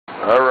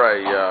All right,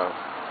 y'all.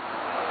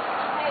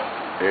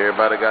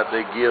 Everybody got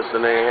their gifts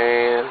in their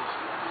hands.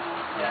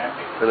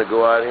 Gonna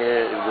go out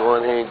here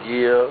and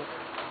give.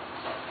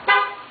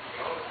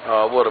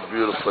 Oh, what a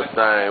beautiful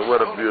thing!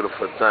 What a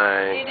beautiful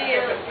thing! It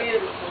is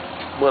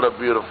beautiful. What a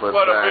beautiful thing!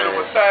 What a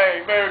beautiful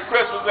thing! Merry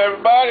Christmas,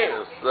 everybody!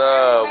 Yes,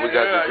 sir. We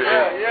got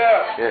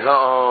yeah. And her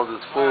arms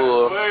is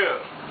full.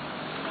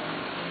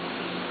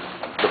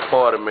 The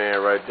party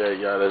man right there,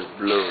 y'all. That's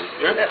Blue.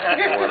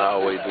 The one I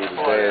always do the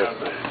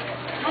dancing.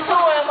 Who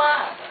am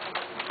I?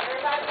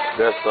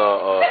 That's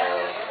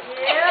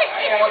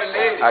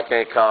I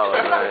can't call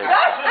her name. We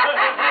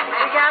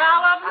got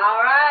all of them?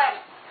 All right.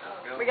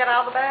 We got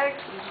all the bags?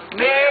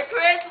 Merry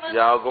Christmas.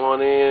 Y'all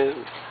going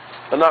in?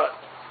 Not.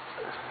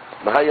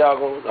 How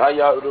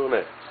y'all doing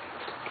that?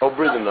 Oh,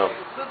 breathing though.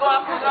 We go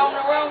up and go in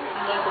the room?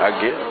 I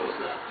guess.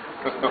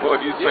 What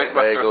do you say?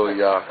 There you go,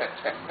 y'all.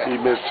 He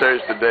missed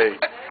church today.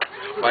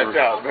 Watch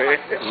out, man.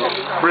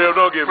 Real,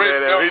 don't get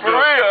mad at me. For real,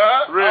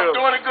 huh? Real. I'm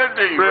doing a good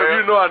deed, Real, man.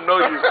 you know I know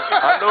you.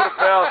 I know the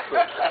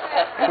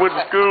pastor. Went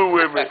to school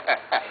with me.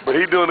 But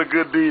he doing a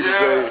good deed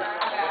today.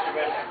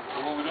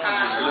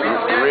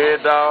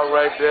 Red dog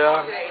right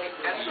there.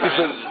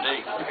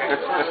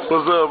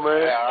 What's up,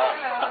 man?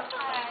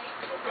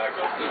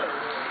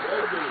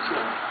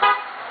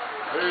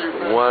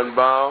 One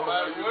ball.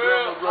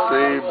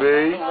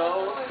 CB.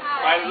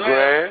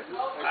 Grant.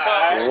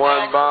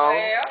 One ball.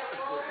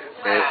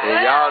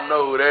 And y'all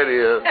know who that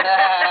is.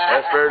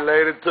 That's First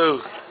Lady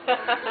too.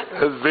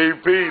 That's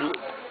VP.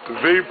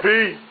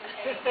 VP.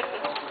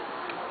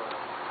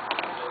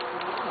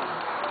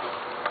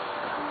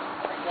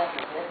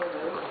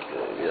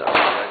 Yeah, I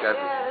got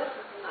this.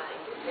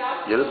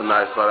 Yeah, this is a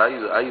nice spot. I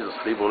used to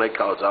sleep on that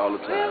couch all the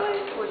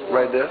time.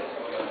 Right there.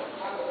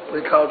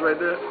 That couch right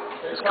there.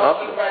 It's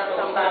comfortable.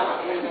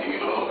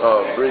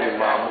 Bridget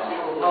mama.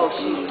 Oh,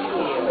 she's here.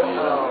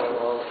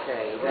 Oh,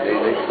 okay.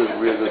 They took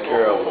real good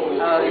care of them.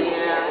 Oh,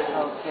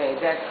 yeah? Okay,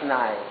 that's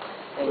nice.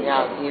 And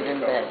y'all giving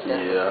back.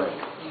 Yeah.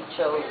 You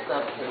chose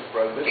something.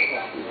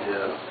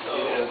 Yeah.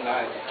 It is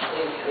nice.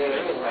 It's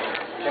very nice.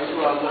 That's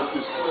why I want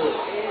this food.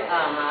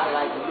 I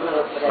like the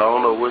food. I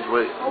don't know which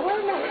way. Oh, wait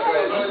a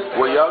minute.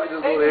 Well, y'all can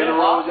just go to any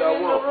room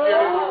y'all want.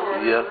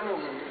 Yeah.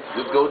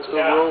 Just go to a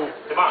room.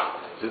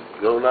 Just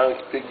go down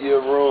and pick your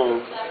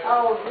room.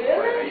 Oh,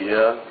 really?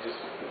 Yeah.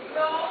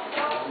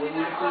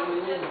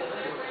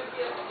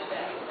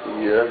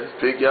 Yeah, just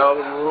pick y'all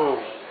a room.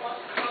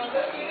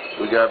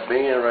 We got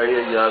Ben right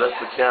here, y'all. That's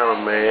the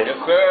cameraman. Yes,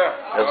 sir.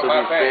 That's what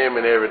we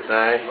filming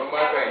everything.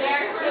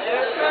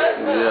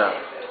 Yeah.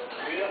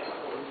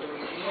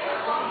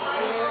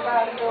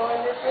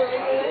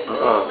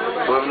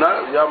 Well, if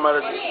not, y'all might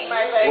have.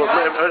 Well,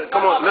 man,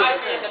 come on,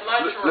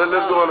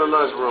 let's go in the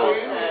lunchroom.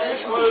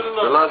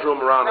 The lunchroom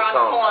around the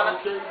corner.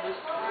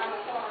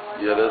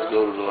 Yeah, let's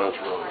go to the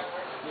lunchroom.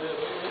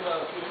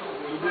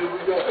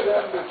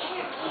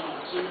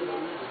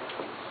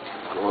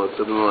 Going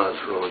to the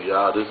lunchroom,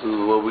 y'all. This is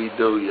what we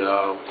do,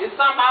 y'all. It's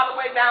something all the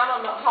way down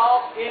on the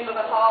end of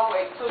the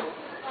hallway, too.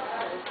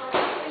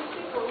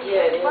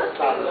 Yeah, it is.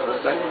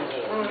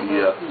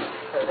 Yeah.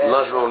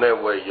 Lunchroom that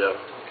way, yeah.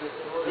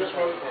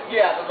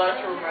 Yeah, the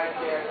lunchroom right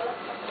there.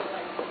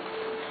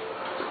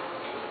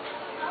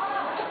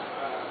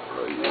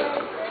 Oh, yeah.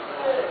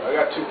 I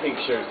got 2 pink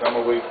shirts. I'm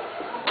going to wait.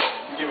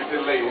 Give it to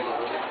the lady.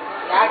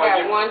 I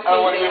got one pink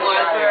and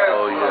one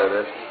purple. Oh, yeah,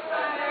 that's...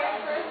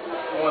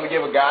 I want to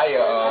give a guy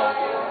a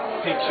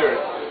pink shirt.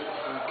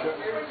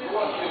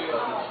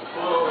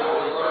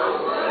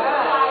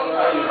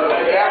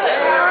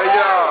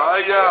 How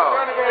y'all?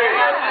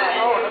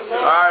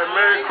 All right,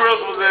 Merry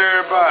Christmas,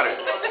 everybody.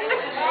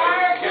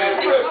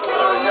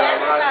 Y'all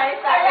right?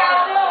 How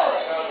y'all doing?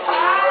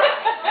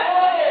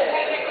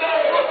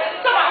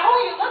 Come on, who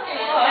you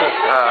looking at?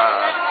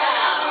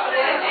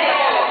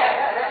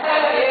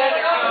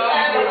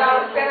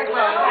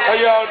 How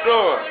y'all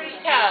doing?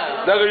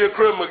 Look at your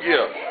Christmas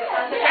gift.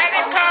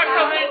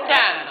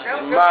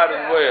 Might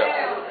as well.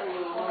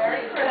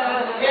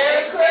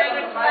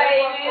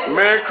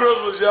 Merry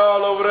Christmas,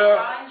 y'all over there.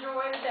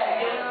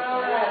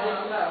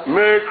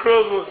 Merry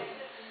Christmas.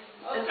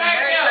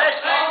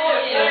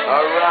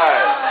 All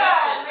right.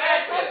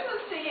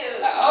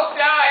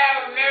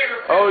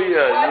 Oh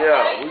yeah,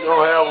 we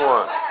gonna have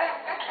one.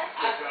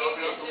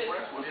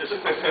 She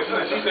said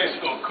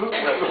she's going to cook.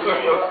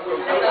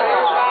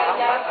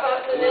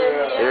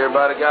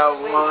 Everybody got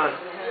one?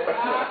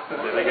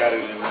 Yeah, they got it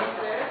in there.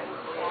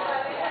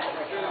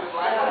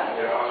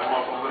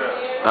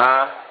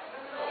 Huh?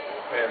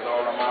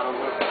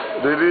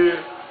 Did he?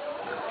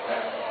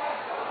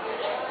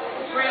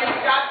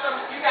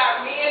 You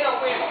got men or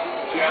women?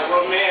 You got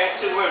 1 man,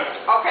 2 women.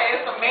 Okay,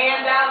 it's a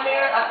man down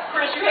there.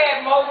 Chris, you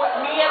had more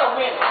men or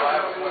women?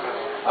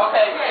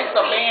 Okay, it's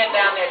a man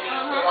down there.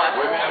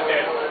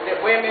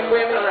 Women.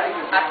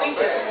 I think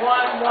it's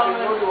 1 woman.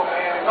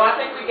 No, I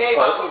think we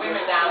gave all the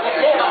women down there.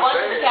 There's a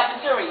bunch in the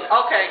cafeteria.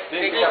 Okay.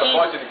 They got a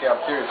bunch in the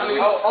cafeteria.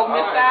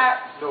 Miss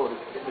Side? No, the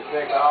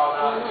snacks all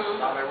down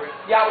there.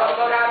 Y'all want to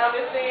go down on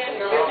this end?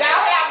 If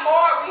y'all have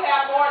more, we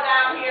have more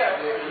down here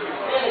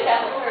in the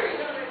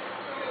cafeteria.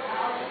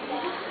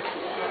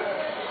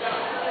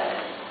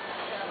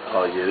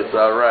 Oh, yeah, it's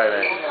all right,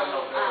 ain't it?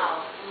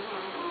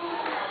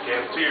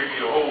 Cafeteria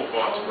get a whole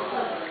bunch.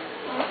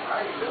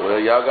 Well,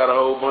 y'all got a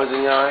whole bunch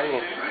in y'all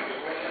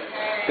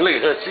hands. Look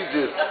at her, she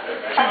just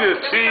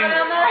cheating.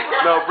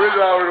 No, Bridget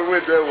already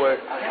went that way.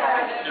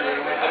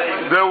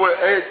 That way,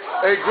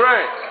 hey,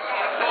 Grant.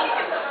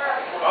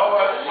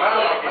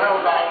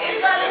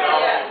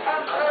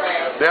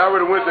 They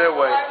already went that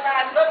way.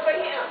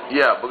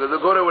 Yeah, because they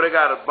go there where they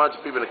got a bunch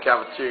of people in the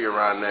cafeteria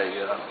around there,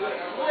 yeah.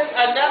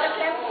 Another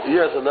cafeteria?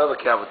 Yes, another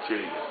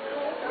cafeteria.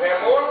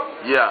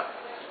 Yeah.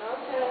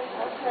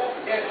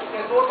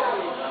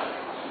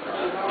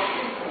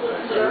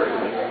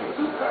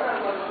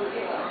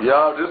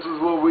 Y'all, this is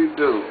what we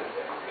do.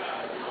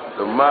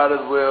 The Might As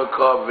Well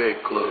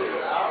Corvette Club.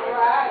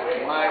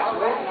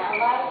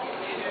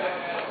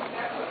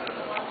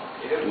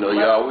 You know,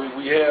 y'all, we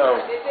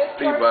have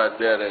people out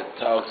there that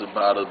talks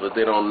about us, but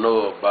they don't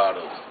know about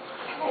us.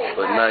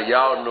 But now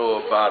y'all know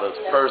about us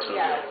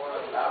personally.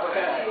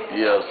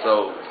 Yeah,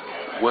 so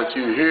what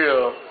you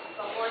hear,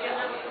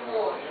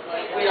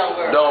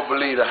 don't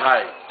believe the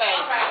hype.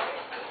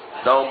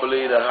 Don't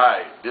believe the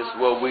hype. This is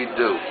what we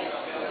do.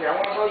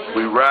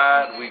 We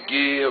ride, we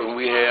give, and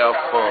we have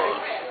fun.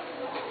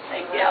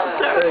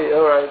 Hey,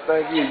 all right,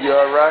 thank you. You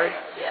all right?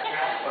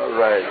 All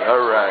right,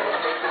 all right.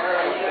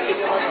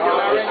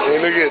 Hey,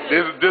 look at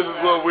this. This is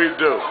what we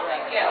do.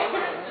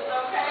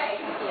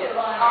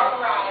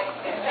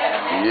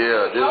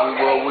 Yeah, this is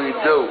what we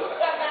do.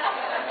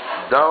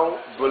 Don't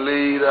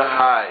believe the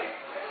hype.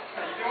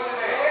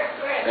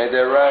 Ain't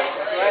that right?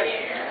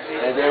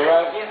 Ain't that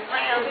right?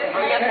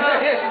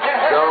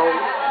 Don't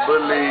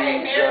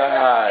believe the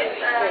hype.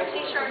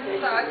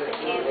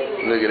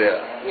 Look at that.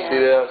 See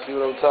that? See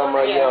what I'm talking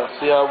about, y'all?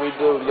 See how we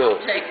do?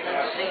 Look.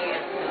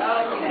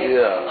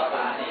 Yeah.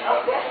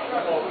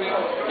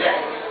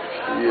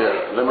 Yeah.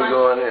 Let me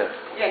go in here.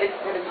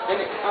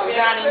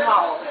 Dining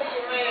hall.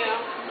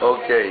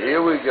 Okay,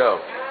 here we go.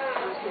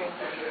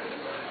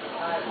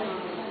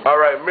 All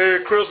right,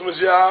 Merry Christmas,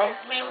 y'all.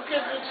 Merry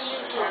Christmas to you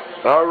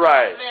too. All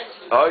right.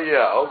 Oh,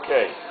 yeah,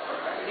 okay.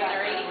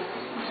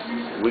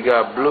 We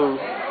got blue.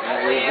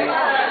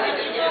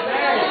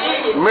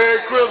 Merry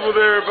Christmas,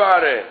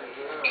 everybody.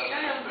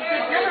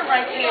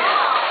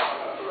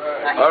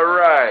 All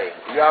right.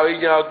 Y'all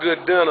eat y'all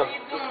good dinner.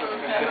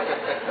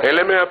 Hey,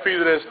 let me have a piece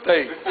of that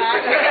steak.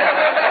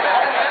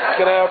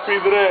 Can I have a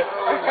piece of that?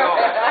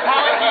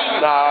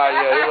 Nah,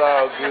 yeah, it's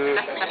all good.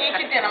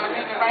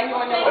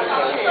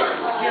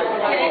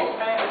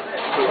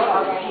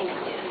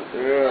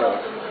 Yeah.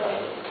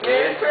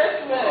 Merry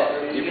Christmas.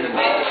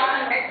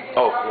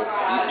 Oh,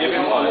 give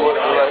him one. All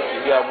right,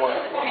 you got one.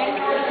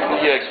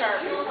 Yeah.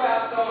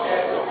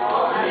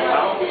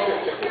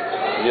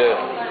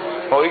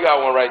 Yeah. Oh, he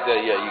got one right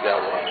there. Yeah, you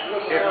got one.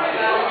 Yes,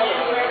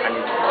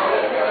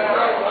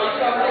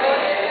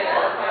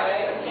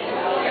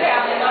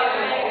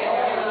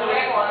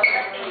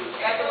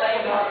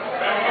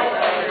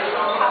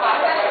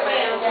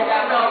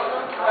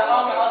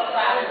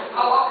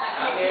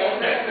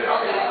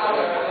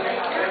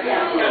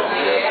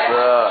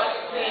 sir.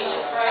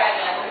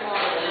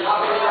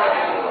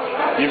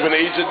 You finna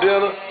eat your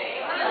dinner?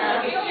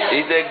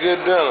 Eat that good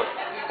dinner.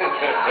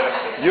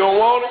 You don't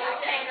want it?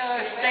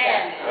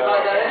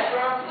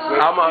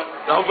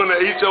 I'm gonna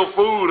eat your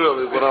food up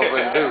is what I'm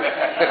gonna do.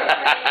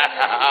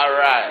 All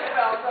right.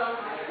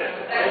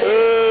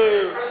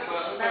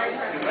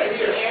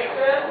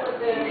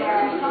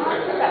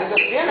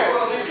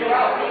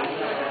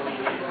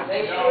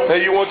 Hey,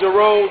 you want your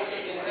rolls?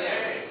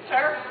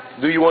 Sir?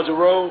 Do you want your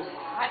rolls?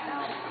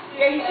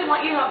 Yeah, he still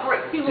want to eat her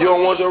break. You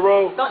don't want your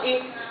rolls? Don't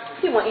eat.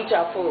 He want to eat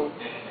your food.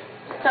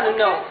 Tell him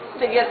no. He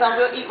said, yes, I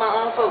will eat my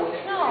own food.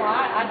 No,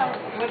 I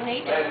wouldn't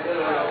eat it.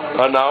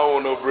 No, I don't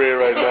want no bread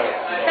right now.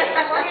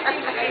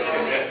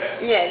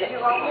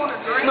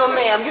 Yeah. No,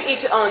 ma'am, you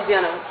eat your own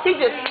dinner. He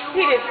just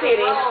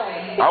sitting.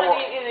 He don't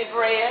eat any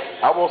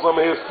bread. I want some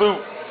of his soup.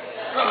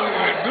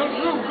 Good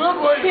soup, good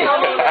way. I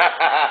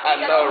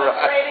know,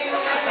 right?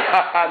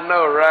 I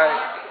know, right?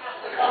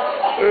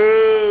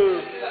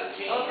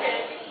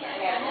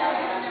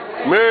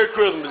 Merry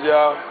Christmas,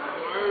 y'all.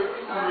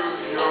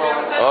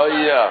 Oh,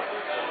 yeah.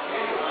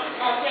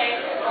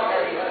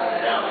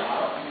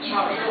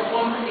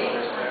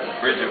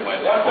 Bridget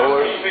went.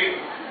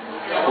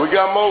 We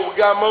got more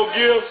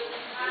gifts.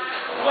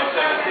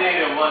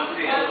 117 and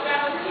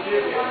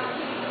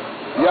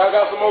 110. Y'all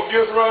got some more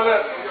gifts around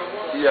there?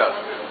 Yeah.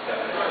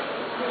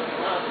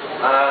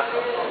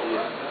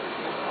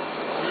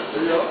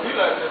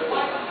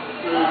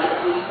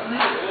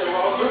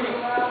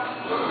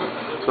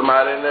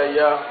 Somebody in there,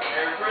 y'all?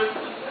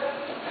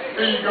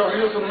 Here you go,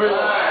 here's some mail.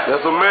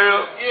 That's a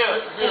mail?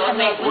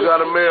 Yeah. We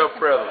got a mail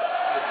present.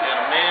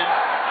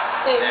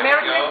 Hey, Merry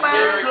Christmas.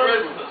 Merry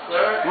Christmas,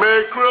 sir.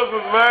 Merry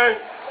Christmas, man.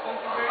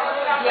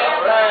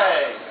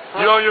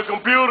 You on your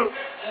computer?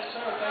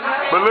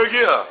 But look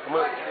here.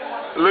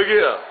 Look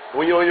here.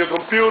 When you're on your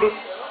computer,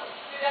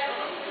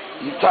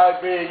 you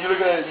type in, you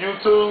looking at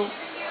YouTube?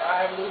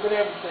 I have a little bit of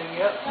everything,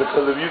 yep.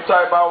 Because if you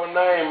type our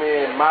name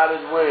in, Might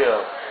As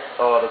Well,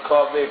 the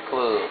Corvette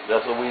Club.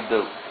 That's what we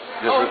do.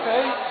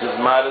 Just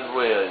might as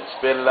well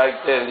spend it like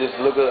that. And just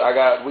look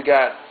at we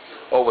got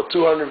over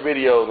 200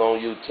 videos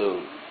on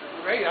YouTube.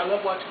 Great, I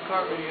love watching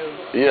car videos.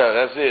 Yeah,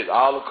 that's it.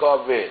 All the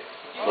Corvettes.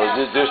 So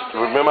just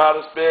remember how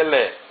to spell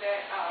that.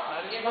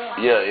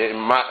 Yeah, it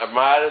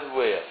might as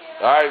well.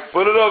 All right,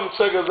 put it up and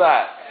check us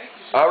out.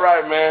 All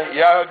right, man.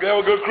 Y'all have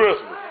a good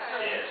Christmas.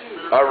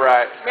 All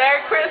right.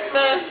 Merry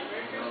Christmas.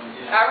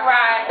 All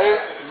right. Hey,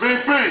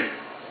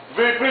 VP.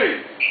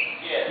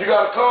 You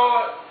got a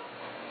card?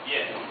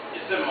 Yeah.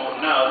 It's in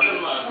my, no, it's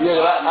in my.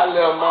 Yeah, I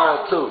left mine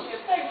too.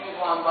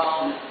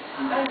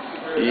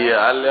 Yeah,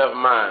 I left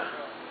mine.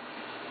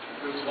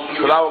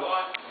 Cause I was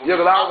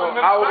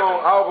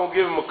gonna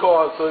give him a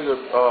card so he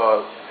could look.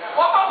 Oh,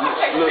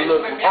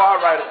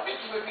 I'll write it.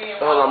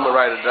 Hold on, I'm gonna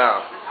write it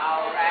down.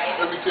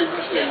 Let me take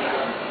this thing.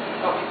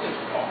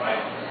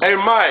 Hey,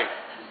 Mike,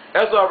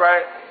 that's all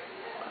right.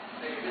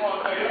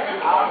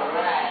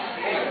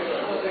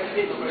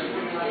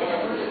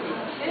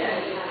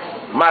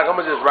 Mike, I'm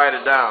gonna just write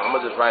it down.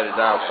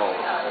 for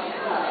him.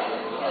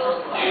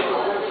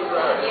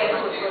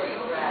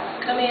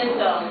 Come in,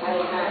 though.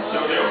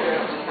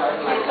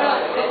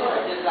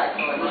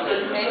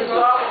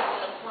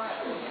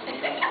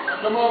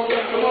 Come on,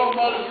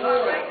 might as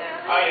well.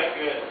 Oh,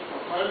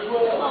 Might as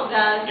well. Come on,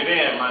 guys. Get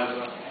in, might as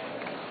well.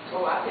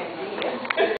 Oh, I can't be here.